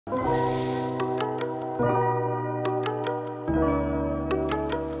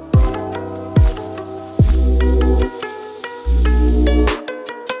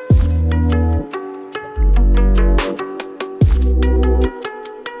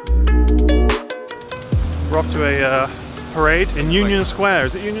off to a parade in Union Square.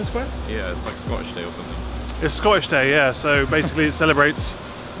 Is it Union Square? Yeah, it's like Scottish Day or something. It's Scottish Day, yeah. So basically it celebrates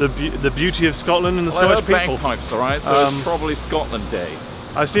the beauty of Scotland and the Scottish people. Bagpipes, alright? So it's probably Scotland Day.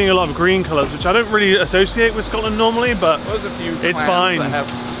 I'm seeing a lot of green colours, which I don't really associate with Scotland normally, but there's a few it's fine. That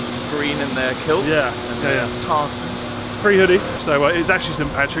have green in their kilts. Yeah, and their tartan. Free hoodie. So it's actually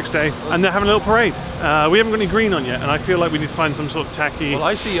St. Patrick's Day, and they're having a little parade. We haven't got any green on yet, and I feel like we need to find some sort of tacky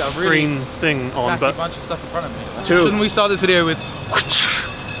I see a really green thing on. But bunch of stuff in front of me. Shouldn't we start this video with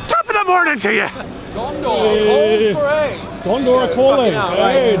top of the morning to you? Gondor, hey. Parade. Gondor calling.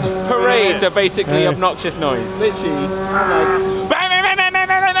 Parades are basically obnoxious noise. Literally,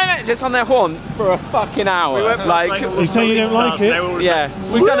 just on their horn for a fucking hour. Like, you say you don't like it? Yeah,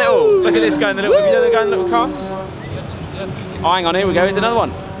 we've done it all. Look at this guy in the little. Have you done the guy in the little car? Oh, hang on, here we go. Here's another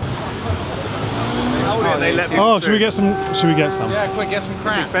one. Oh, should we get some? Should we get some? Yeah, quick, get some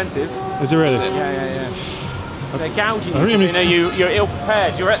crap. It's expensive. Is it really? Yeah. They're gouging you. You know, you're ill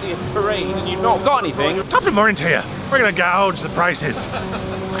prepared. You're at the parade and you've not got anything. Top of the morning to you. We're gonna gouge the prices.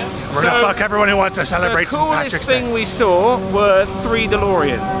 We're gonna fuck everyone who wants to celebrate St. Patrick's Day. The coolest thing we saw were 3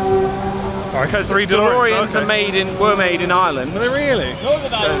 DeLoreans. Sorry, because 3 DeLoreans are were made in Ireland. Were they really?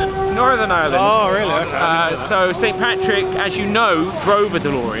 Northern Ireland. Oh, really? Okay. So St. Patrick, as you know, drove a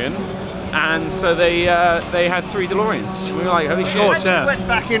DeLorean. And so they had 3 DeLoreans. We were like, holy shit. Of course, yeah. Went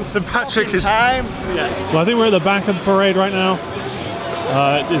back in St. Patrick is time. Yeah. Well, I think we're at the back of the parade right now.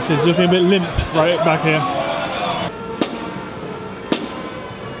 It's looking a bit limp right back here.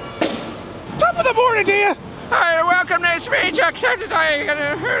 Top of the morning to you. Hi, welcome to Speed today.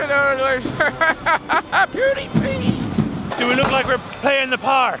 Beauty pea. Do we look like we're playing the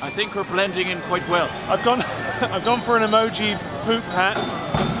part? I think we're blending in quite well. I've gone for an emoji poop hat.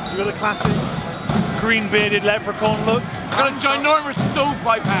 You got the classic green bearded leprechaun look. I've got a ginormous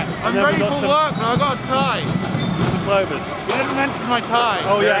stovepipe hat. I'm ready for work, but I got a tie. The clovers. You didn't mention my tie.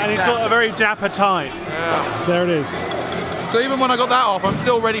 Oh yeah, and he's got a very dapper tie. Yeah. There it is. So even when I got that off, I'm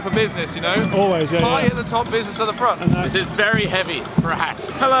still ready for business, you know? Always, yeah. Pie at the top, business at the front. This is very heavy for a hat.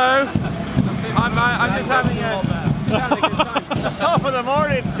 Hello. I'm just having a good time. Top of the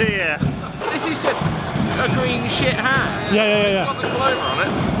morning to you. This is just a green shit hat. Yeah. It's got the clover on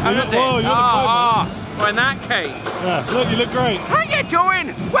it. How does it? Whoa, you got the clover. Well, in that case. Yeah, look, you look great. How you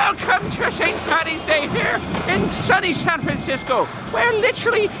doing? Welcome to St. Paddy's Day here in sunny San Francisco, where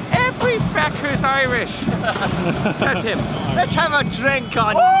literally every fecker's Irish. Except him. Let's have a drink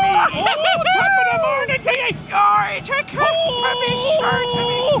on me. Oh, top of the morning to you. Oh, it's a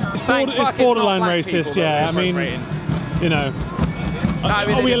It's borderline racist, yeah. I mean, you know.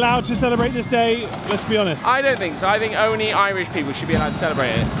 Are we allowed to celebrate this day? Let's be honest. I don't think so. I think only Irish people should be allowed to celebrate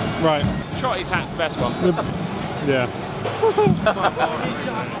it. Right. Shotty's hat's the best one. Yeah.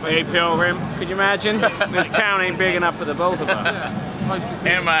 Hey, Pilgrim, could you imagine? This town ain't big enough for the both of us.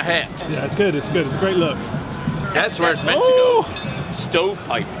 In my hat. Yeah, it's good. It's good. It's a great look. That's where it's meant to go.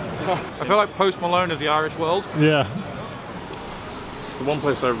 Stovepipe. I feel like Post Malone of the Irish world. Yeah. It's the one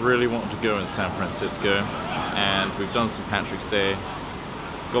place I really wanted to go in San Francisco, and we've done St. Patrick's Day.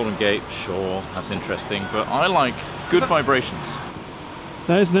 Golden Gate, sure, that's interesting, but I like good vibrations.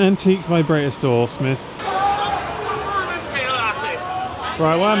 That is an antique vibrator store, Smith.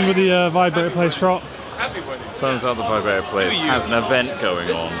 Right, what happened with the vibrator place shop? Turns out the vibrator place has an event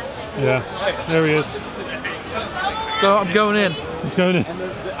going on. Yeah, there he is. I'm going in. He's going in.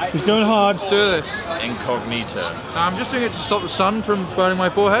 He's going hard. Let's do this. Incognito. I'm just doing it to stop the sun from burning my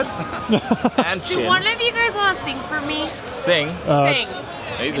forehead. And chin. Do one of you guys want to sing for me? Sing. Sing.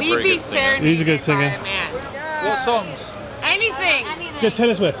 He's a pretty good singer. He's a good singer. What songs? Anything. Get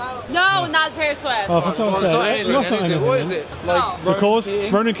Taylor Swift. No, not Taylor Swift. Oh, for God's sake. What is it? Like The Cause?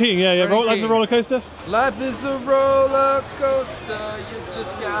 Ronan Keating, yeah. Life is a roller coaster? Life is a roller coaster, you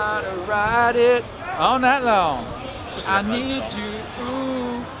just gotta ride it all night long. I need you,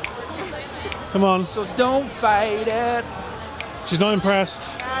 ooh. Come on. So don't fight it. She's not impressed.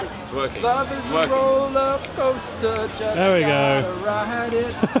 It's working. Love is a roller coaster, just there we gotta go. ride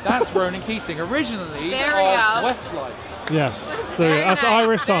it. That's Ronan Keating, originally there we of go. Westlife. Yes. There we go. That's an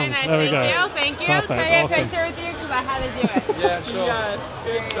Irish song. Nice. There we go. Thank you. Perfect. Can I get a picture with you? Because I had to do it. Yeah, sure.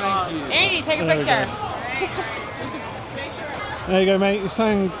 Thank you. Andy, take a There we picture. There you go, mate. You're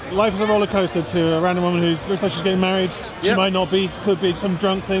saying life is a roller coaster to a random woman who looks like she's getting married. She Yep. might not be. Could be some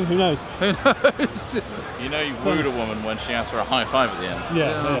drunk thing. Who knows? Who knows? You know you've wooed a woman when she asks for a high five at the end.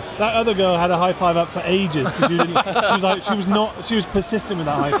 Yeah. That other girl had a high five up for ages. She was persistent with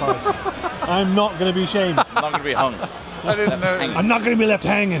that high five. I'm not going to be shamed. I'm not going to be hung. I didn't know. I'm not going to be left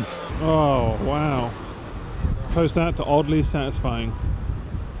hanging. Oh, wow. Post that to oddly satisfying.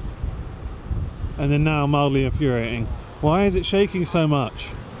 and then now mildly infuriating. Why is it shaking so much?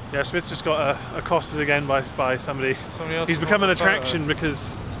 Yeah, Smith's just got accosted again by somebody. Somebody else. He's become an attraction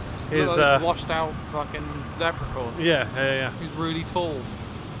because his washed out fucking leprechaun. Yeah. He's really tall.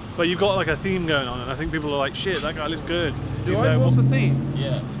 But you've got like a theme going on, and I think people are like, "Shit, that guy looks good." Do I? What's the theme?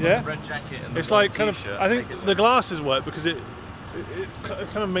 Yeah. Yeah. Like red jacket and It's the like red kind of. t-shirt, I think it the glasses work because it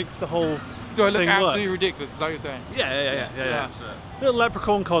kind of makes the whole. Do I look thing absolutely work. ridiculous? Is that what you're saying? Yeah. Little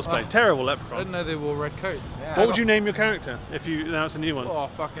leprechaun cosplay, terrible I leprechaun. didn't know they wore red coats. Yeah. What would you name your character if you announce a new one? Oh,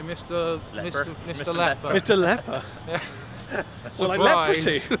 fucking Mr. Leper. Mr. Leper. Mr. Leper. Well, like Surprise.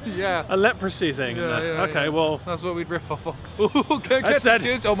 leprosy. Yeah. A leprosy thing. Yeah, yeah, okay, yeah. well. That's what we'd riff off of. Go get That's the that.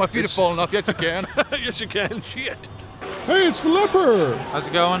 kids. Oh, my feet have fallen off. Yes, you can. Yes, you can. Shit. Hey, it's the leper! How's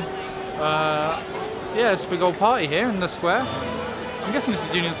it going? Yeah, it's a big old party here in the square. I'm guessing this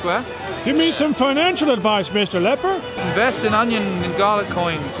is Union Square. Give me some financial advice, Mr. Leper. Invest in onion and garlic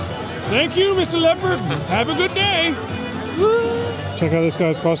coins. Thank you, Mr. Leper. Have a good day. Check out this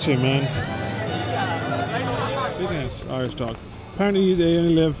guy's costume, man. Big ass Irish dog. Apparently they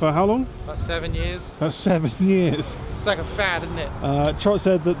only live for how long? About 7 years. About 7 years. It's like a fad, isn't it? Trot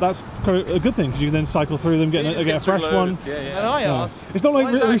said that that's kind of a good thing because you can then cycle through them, get a fresh one. And I asked. It's not like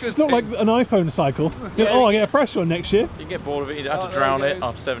Why is that a it's good not like thing? an iPhone cycle. Oh, I get a fresh one next year. You get bored of it, you have Oh, to there drown he it goes.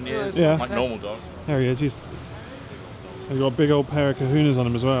 after 7 years, Yeah. like normal dog. There he is. He's got a big old pair of kahunas on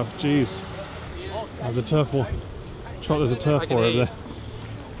him as well. Jeez. There's a turf war. Trot, there's a turf war over there.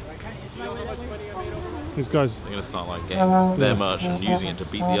 These guys. They're going to start like getting their merch and using it to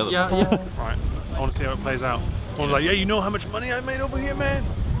beat the other. Yeah. Right. I want to see how it plays out. I was like, yeah, you know how much money I made over here, man?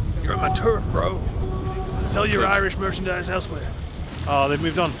 You're on my turf, bro. Sell your Irish merchandise elsewhere. Oh, they've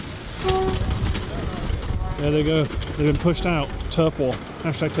moved on. There they go. They've been pushed out. Turf war.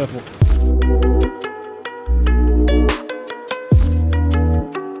 Hashtag turf war.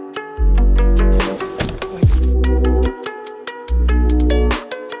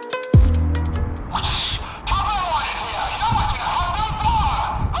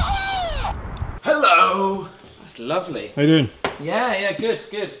 Hello! That's lovely. How you doing? Yeah,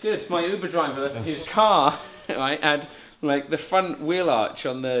 good. My Uber driver, his car, right, had like the front wheel arch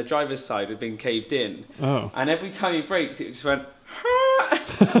on the driver's side had been caved in. Oh. And every time he braked, it just went,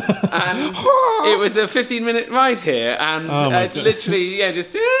 and it was a 15-minute ride here, and Oh my God. literally, yeah,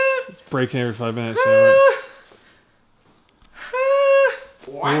 just, Breaking every 5 minutes. Yeah,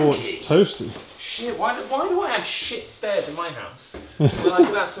 right. Oh, it's toasty. Shit, why do I have shit stairs in my house? When I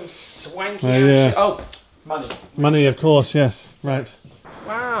could have some swanky ass yeah. shit. Oh, money. Money, of course, yes. Right.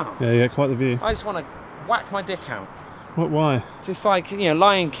 Wow. Yeah, you get quite the view. I just want to whack my dick out. What, why? Just like, you know,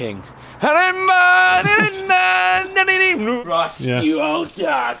 Lion King. Ross, Yeah. you old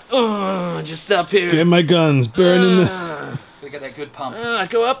dog. Just up here. Get my guns, burning the... Gotta get that good pump. I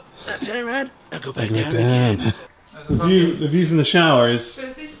go up, I turn around, I go back down again. The view from the shower is So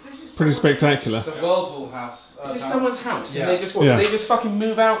is this pretty someone's spectacular. It's a whirlpool house. Is this someone's house? Yeah. And they just what? Yeah. Did they just fucking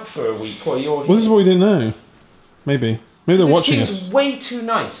move out for a week while you're? Well, this is what we didn't know. Maybe they're watching It seems us. way too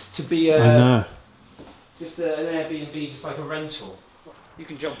nice to be I know. just an Airbnb, just like a rental. You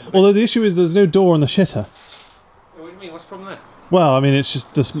can jump. On the Although the issue is there's no door on the shitter. bed. What do you mean? What's the problem there? Well, I mean, it's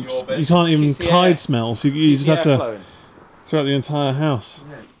just the Your bed. you can't even Keeps the hide air- smells. You Keeps just the have air to flowing. throughout the entire house.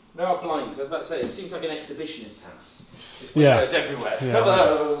 There are blinds. I was about to say, it seems like an exhibitionist house. There's Yeah. windows everywhere. Yeah.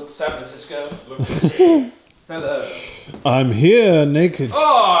 Hello, San Francisco. Look at me. Hello. I'm here naked.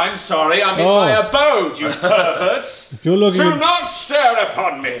 Oh, I'm sorry. I'm in Oh. my abode, you perverts. If you're looking, Do at, not stare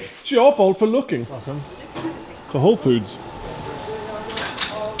upon me. it's your fault for looking. To Whole Foods.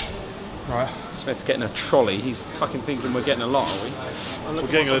 Right. Smith's getting a trolley. He's fucking thinking we're getting a lot, are we? We're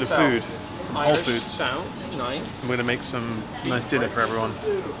getting a load of food from Whole Irish Foods. stout, nice. I'm going to make some nice dinner for everyone.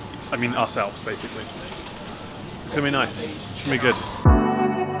 I mean, ourselves, basically. It's going to be nice. It's going to be good.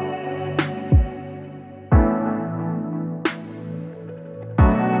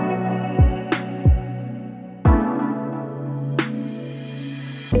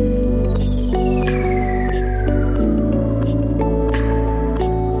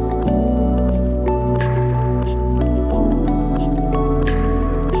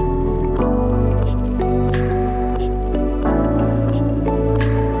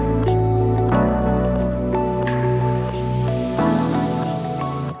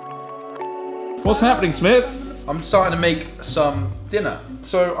 What's happening, Smith? I'm starting to make some dinner.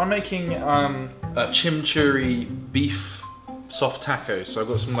 So I'm making a chimichurri beef soft tacos. So I've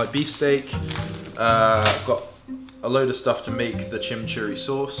got some like beefsteak. I've got a load of stuff to make the chimichurri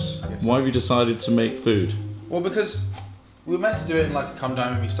sauce. Why have you decided to make food? Well, because we were meant to do it in like a come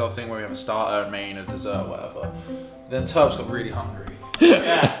down with me style thing where we have a starter, a main, a dessert, whatever. Then Turbs got really hungry.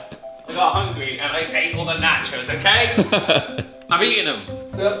 Yeah. I got hungry and I ate all the nachos, okay? I'm eating them.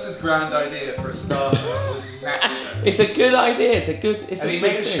 Zerp's grand idea for a starter was nachos. It's a good idea. It's a good And he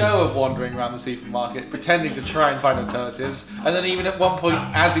made a show of wandering around the supermarket, pretending to try and find alternatives. And then even at one point,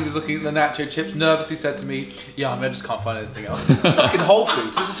 as he was looking at the nacho chips, nervously said to me, "Yeah, I just can't find anything else." Fucking Whole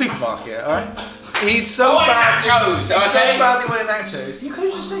Foods. It's a supermarket, all right? He's so bad. Nachos. He's so badly wanting nachos. You could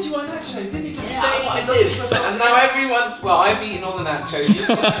have just said you want nachos, didn't you? Yeah, I did. And now everyone's. Well, I've eaten all the nachos. You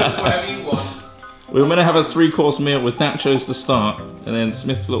can eat whatever you want. We were going to have a 3-course meal with nachos to start, and then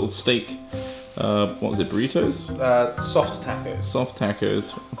Smith's little steak, what was it, burritos? Soft tacos. Soft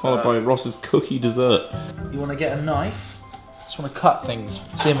tacos, followed by Ross's cookie dessert. You want to get a knife? Just want to cut things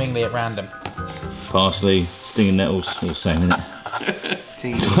seemingly at random. Parsley, stinging nettles, all same, innit?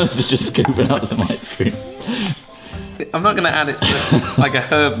 So let's just scoop it out some ice cream. I'm not going to add it to like a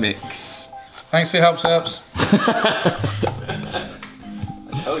herb mix. Thanks for your help, Zerps.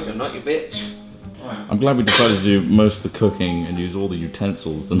 I told you, I'm not your bitch. I'm glad we decided to do most of the cooking and use all the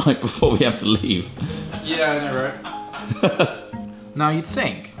utensils the night before we have to leave. Yeah, I know, right? Now you'd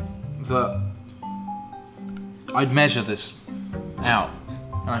think that I'd measure this out,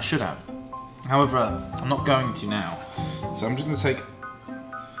 and I should have. However, I'm not going to now. So I'm just going to take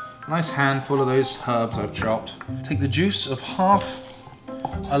a nice handful of those herbs I've chopped. Take the juice of half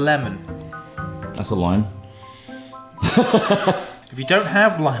a lemon. That's a lime. If you don't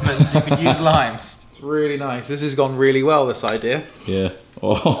have lemons, you can use limes. It's really nice. This has gone really well, this idea. Yeah.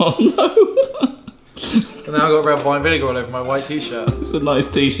 Oh no! And now I've got red wine vinegar all over my white t-shirt. It's a nice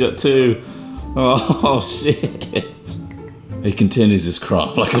t-shirt too. Oh shit. He continues his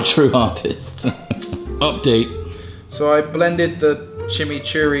craft like a true artist. Update. So I blended the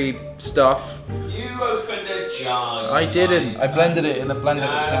chimichurri stuff. You opened a jar. I didn't. I blended it in a blender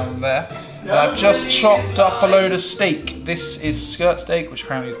that's down there. And I've just chopped up a load of steak. This is skirt steak, which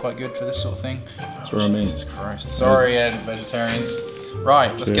apparently is quite good for this sort of thing. That's what I mean. Jesus Christ. Sorry, vegetarians.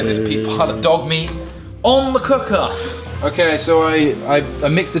 Right, let's get this pile of dog meat on the cooker. Okay, so I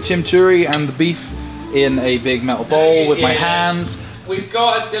mixed the chimichurri and the beef in a big metal bowl with my hands. We've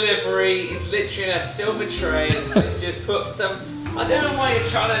got a delivery. It's literally in a silver tray. It's just put some. I don't know why you're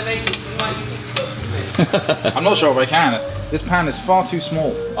trying to make it seem like you can cook, Smith. I'm not sure if I can. This pan is far too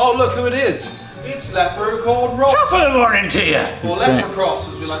small. Oh, look who it is. It's Leper called Ross. Top of the morning to you. Or Leprocross,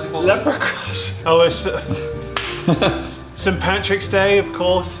 as we like to call it. Leprechauns. Oh, it's St. Patrick's Day, of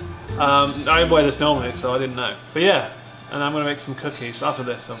course. I wear this normally, so I didn't know. But yeah, and I'm going to make some cookies after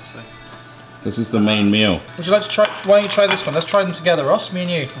this, obviously. This is the main meal. Would you like to try? Why don't you try this one? Let's try them together, Ross. Me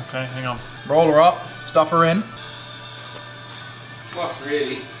and you. Okay, hang on. Roll her up. Stuff her in. What's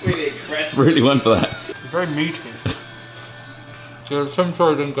really aggressive? Really went for that. Very meaty. The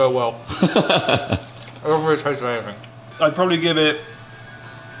chimichurri didn't go well. I don't really taste anything. I'd probably give it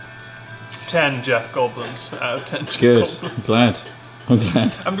 10 Jeff Goldblums out of 10 Jeff Good. Goldblums. Glad. I'm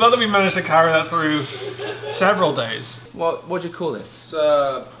glad. I'm glad that we managed to carry that through several days. What do you call this?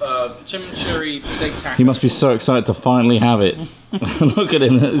 It's chimichurri steak taco. He must be so excited to finally have it. Look at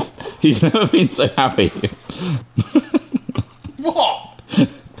him. He's never been so happy. What?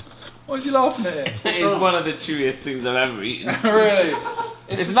 Why are you laughing at it? It's one of the chewiest things I've ever eaten. Really?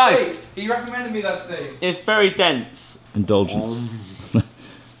 It's the nice. steak. He recommended me that steak. It's very dense. Indulgence.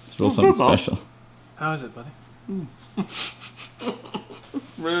 It's real something special. How is it, buddy?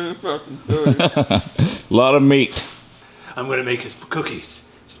 Really fucking good. A lot of meat I'm going to make us cookies.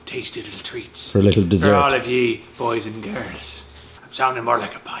 Some tasty little treats. for a little For all dessert. of ye boys and girls. I'm sounding more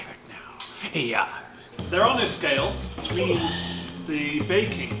like a pirate now. Yeah. They're on their scales, which means the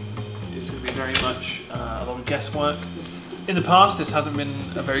baking is going to be very much a lot of guesswork. In the past, this hasn't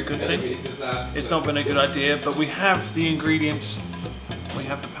been a very good thing. It's not been a good idea, but we have the ingredients. We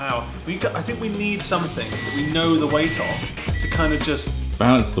have the power. I think we need something that we know the weight of to kind of just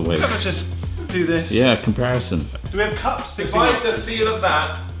Balance the weight. kind of just do this. Yeah, comparison. Do we have cups? 16 Divide the ounces. feel of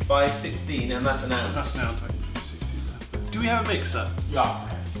that by 16 and that's an ounce. That's an ounce. 16. Do we have a mixer? Yeah.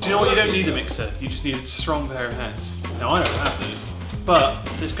 Do you know what? You don't need a mixer. You just need a strong pair of hands. Now I don't have those, but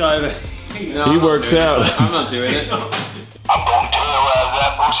this guy over No, He I'm not works doing out. it. I'm not doing it.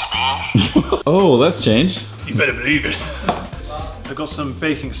 Oh, that's changed. You better believe it. I've got some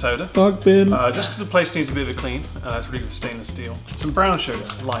baking soda. Dog bin. Just because the place needs a bit of a clean, it's really good for stainless steel. Some brown sugar,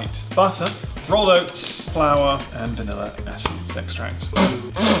 light. Butter, rolled oats, flour, and vanilla essence extract.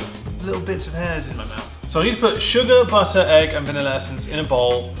 Little bits of hairs in my mouth. So I need to put sugar, butter, egg, and vanilla essence in a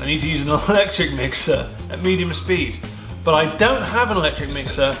bowl. I need to use an electric mixer at medium speed. But I don't have an electric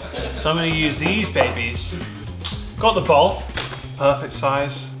mixer, so I'm going to use these babies. Got the bowl, perfect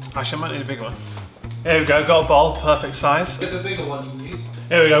size. Actually, I might need a bigger one. Here we go, got a bowl, perfect size. There's a bigger one you can use.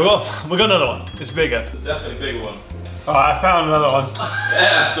 Here we go, we got another one. It's bigger. It's definitely a bigger one. Alright, I found another one.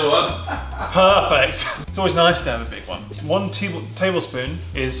 Yeah, that's the one. Perfect. It's always nice to have a big one. 1 tablespoon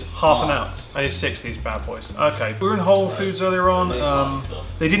is half an ounce. I need 6 of these bad boys. Okay, we were in Whole Foods earlier on.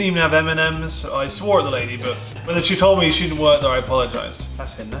 They didn't even have M&Ms. I swore at the lady, but when she told me she didn't work there, I apologised.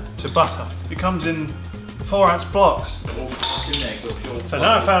 That's in there. So butter. It comes in 4-ounce blocks. So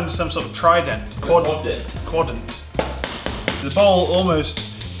now I found some sort of trident. Quadrant. The bowl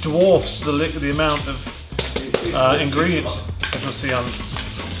almost dwarfs the amount of ingredients. As you'll see, I'm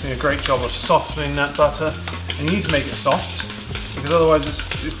doing a great job of softening that butter. And you need to make it soft, because otherwise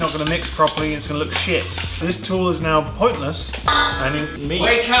it's not going to mix properly and it's going to look shit. This tool is now pointless. And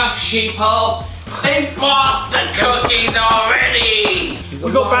Wake up, sheeple! They bought the cookies already!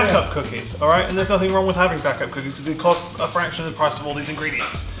 We've got backup cookies, alright? And there's nothing wrong with having backup cookies because they cost a fraction of the price of all these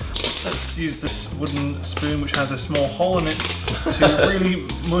ingredients. Let's use this wooden spoon which has a small hole in it to really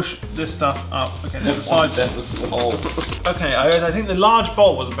mush this stuff up against the sides. Okay, I think the large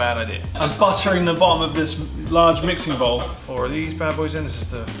bowl was a bad idea. I'm buttering the bottom of this large mixing bowl. 4 of these bad boys in. This is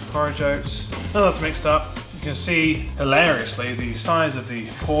the porridge oats. Now that's mixed up. You can see, hilariously, the size of the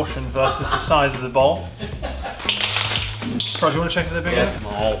portion versus the size of the bowl. Raj, you want to check if they're big enough?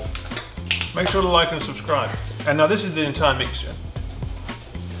 No. Make sure to like and subscribe. And now this is the entire mixture.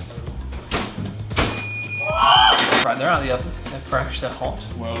 Right, they're out of the oven. They're fresh, they're hot.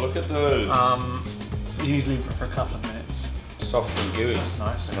 Well, look at those. You need to leave it for a couple of minutes. Soft and gooey. That's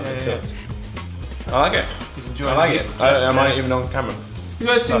nice. Yeah. I like it. He's enjoying I like it. I might even on camera. You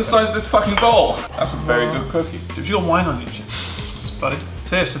guys see the size of this fucking bowl? That's a very good cookie. If you got wine on your chin, buddy.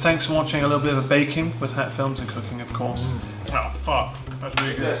 So yeah, so thanks for watching a little bit of baking with Hat Films and cooking, of course. Oh fuck, that's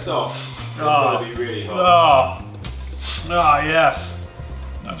really good. They're soft. They're Oh. gonna be really hot. Oh yes,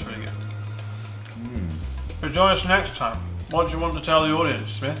 that's really good. So join us next time. What do you want to tell the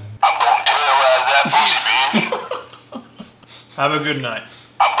audience, Smith? I'm gonna terrorize that pussy, man. Have a good night.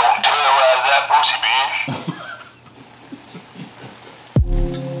 I'm gonna terrorize that pussy, man.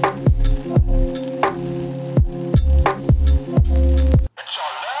 It's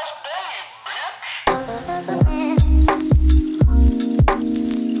our last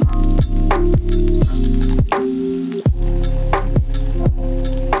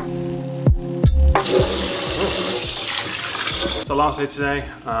day, So last day today,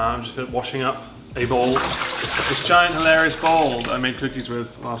 I'm just washing up a bowl. This giant hilarious bowl that I made cookies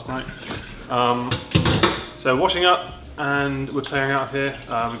with last night. So washing up and we're clearing out of here.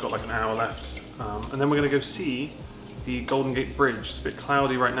 We've got like an hour left. And then we're gonna go see the Golden Gate Bridge. It's a bit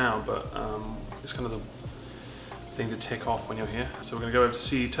cloudy right now, but it's kind of the thing to tick off when you're here. So we're gonna go over to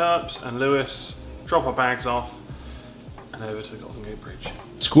see Terps and Lewis, drop our bags off, and over to the Golden Gate Bridge.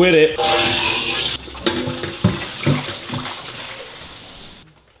 Squid it.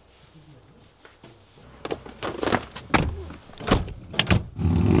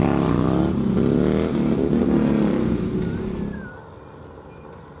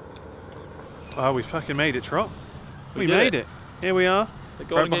 Oh, we fucking made it, Trot. We did made it. Here we are. The Right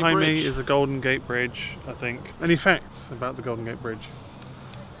Golden Gate behind me Bridge. is the Golden Gate Bridge, I think. Any facts about the Golden Gate Bridge?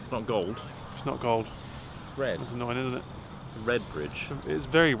 It's not gold. It's not gold. It's red. It's annoying, isn't it? It's a red bridge. It's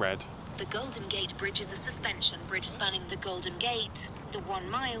very red. The Golden Gate Bridge is a suspension bridge spanning the Golden Gate, the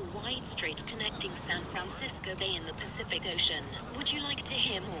 1-mile wide strait connecting San Francisco Bay and the Pacific Ocean. Would you like to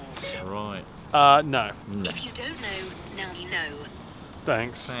hear more? Right. No. If you don't know, now you know.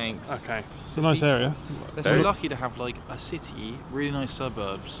 Thanks. Thanks. Okay. It's a nice area. They're so lucky to have like a city, really nice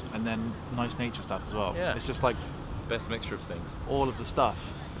suburbs, and then nice nature stuff as well. Yeah. It's just like Best mixture of things. all of the stuff.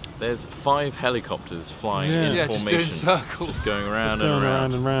 There's 5 helicopters flying Yeah. in Yeah, just formation. doing circles. Just going around Going and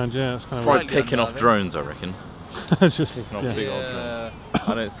around. and round, yeah. It's kind Probably Slightly picking off unnerving. drones, I reckon. of just, Picking off yeah. big old drones.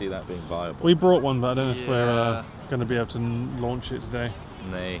 I don't see that being viable. We brought one, but I don't know if we're Yeah. going to be able to launch it today.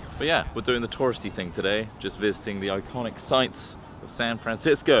 Nay. But yeah, we're doing the touristy thing today, just visiting the iconic sights of San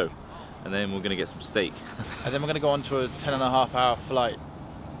Francisco. And then we're going to get some steak. And then we're going to go on to a 10.5-hour flight.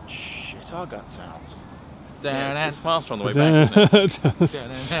 Shit, our gut sounds. Yes, it's faster on the way back, isn't it?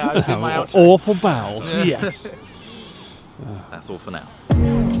 Yeah, I was doing my outro. Awful bowels, yes. That's all for now.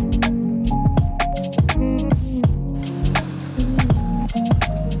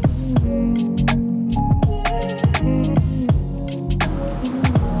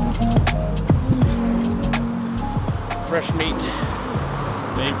 Fresh meat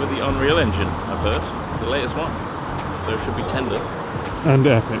made with the Unreal Engine, I've heard. The latest one. So it should be tender. And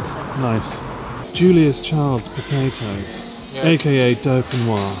epic. Nice. Julius Child's potatoes, aka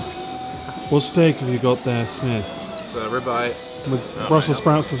Dauphinoise. What steak have you got there, Smith? It's a ribeye. With Brussels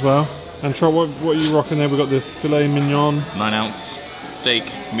sprouts as well. And Trot, what are you rocking there? We've got the filet mignon. 9-ounce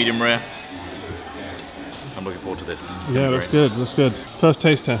steak, medium rare. I'm looking forward to this. Yeah, that's good, that's good. First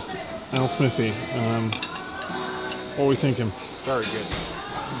taste test, Al Smithy. What are we thinking? Very good.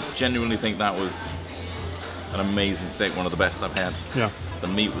 Genuinely think that was an amazing steak, one of the best I've had. Yeah. The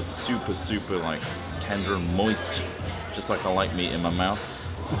meat was super, super like tender and moist, just like I like meat in my mouth.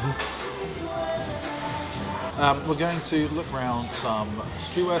 We're going to look around some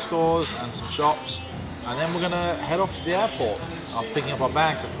streetwear stores and some shops, and then we're going to head off to the airport. After picking up our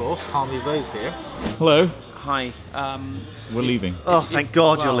bags, of course. Can't leave those here. Hello. Hi. We're leaving. Oh, thank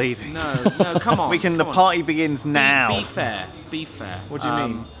God you're leaving. No, come on. The party begins now. Be fair. Be fair. What do you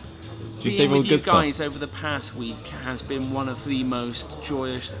mean? Being with you guys over the past week has been one of the most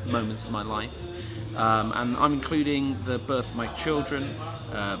joyous moments of my life. And I'm including the birth of my children,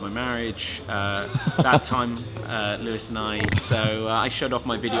 my marriage, that time, Lewis and I. So I showed off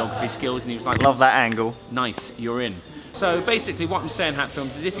my videography skills and he was like, love that angle. Nice, you're in. So basically what I'm saying, Hat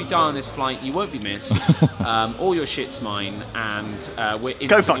Films, is if you die on this flight, you won't be missed. All your shit's mine, and we're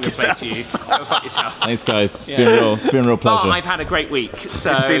instantly replacing you. Go fuck yourself. Thanks guys, it's been a real pleasure. Oh, I've had a great week.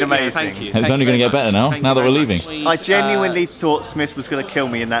 So, it's been amazing. Yeah, thank you. It's only going to get better now that we're leaving. I genuinely thought Smith was going to kill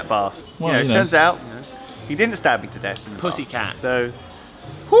me in that bath. Well, it turns out he didn't stab me to death. Pussycat. So,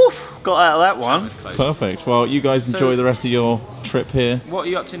 whew, got out of that one. That was close. Perfect. Well, you guys enjoy the rest of your trip here. What are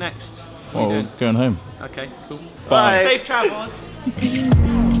you up to next? Well, we're going home. Okay, cool. Bye. Safe travels.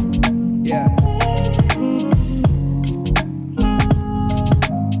 Yeah.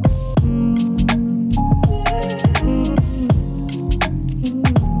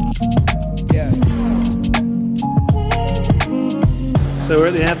 So we're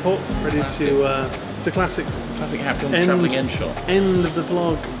at the airport, ready to. It's a classic Hat Films travelling end shot. End of the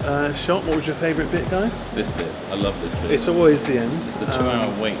vlog shot. What was your favourite bit, guys? This bit. I love this bit. It's always the end. It's the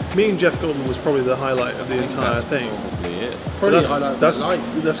 2-hour wait. Me and Jeff Goldman was probably the highlight of the entire thing. Probably it. Probably the highlight of that's my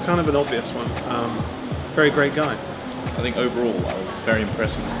life. That's kind of an obvious one. Very great guy. I think overall I was very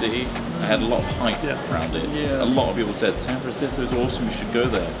impressed with the city. I had a lot of hype around it. Yeah. A lot of people said San Francisco's awesome, you should go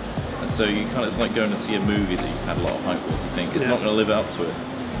there. And so you kind of, it's like going to see a movie that you've had a lot of hype with. You think it's not going to live up to it.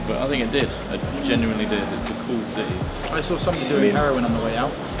 But I think it did. I genuinely did. It's a cool city. I saw somebody doing heroin on the way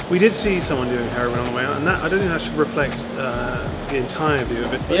out. We did see someone doing heroin on the way out, and that I don't think that should reflect the entire view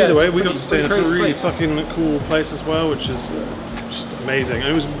of it. But either way, we got to stay in a really fucking cool place as well, which is just amazing.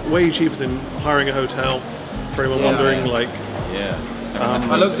 And it was way cheaper than hiring a hotel. For anyone wondering, like,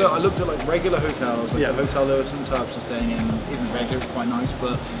 I looked at like regular hotels, like the Hotel Lewis and Tubbs are staying in isn't regular, it's quite nice,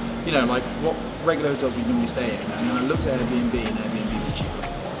 but you know, like what regular hotels we normally stay in. And then I looked at Airbnb, and Airbnb was cheaper.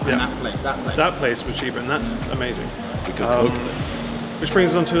 And that place was cheaper, and that's amazing. We could cook them. Which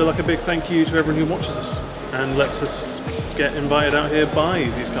brings us on to like a big thank you to everyone who watches us and lets us get invited out here by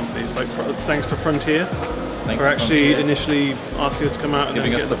these companies. Like thanks to Frontier for actually initially asking us to come out and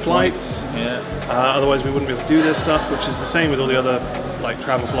then get the flights. Otherwise we wouldn't be able to do this stuff, which is the same with all the other like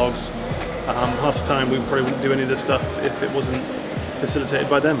travel vlogs. Half the time we probably wouldn't do any of this stuff if it wasn't facilitated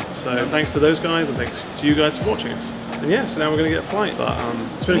by them. So thanks to those guys, and thanks to you guys for watching us. And yeah, so now we're going to get a flight, but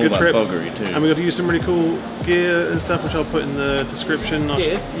it's been a good trip. And we got to use some really cool gear and stuff, which I'll put in the description.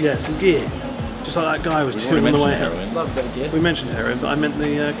 Yeah, some gear. Just like that guy was doing on the way out. Love a bit of gear. We mentioned heroin, but I meant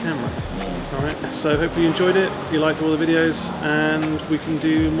the camera. Alright, so hopefully you enjoyed it, you liked all the videos, and we can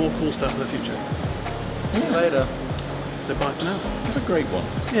do more cool stuff in the future. See you later. So bye for now. Have a great one.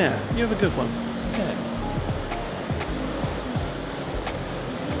 Yeah, you have a good one. Yeah.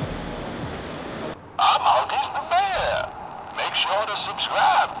 I'm Huggies the Bear. Make sure to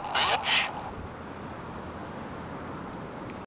subscribe, bitch.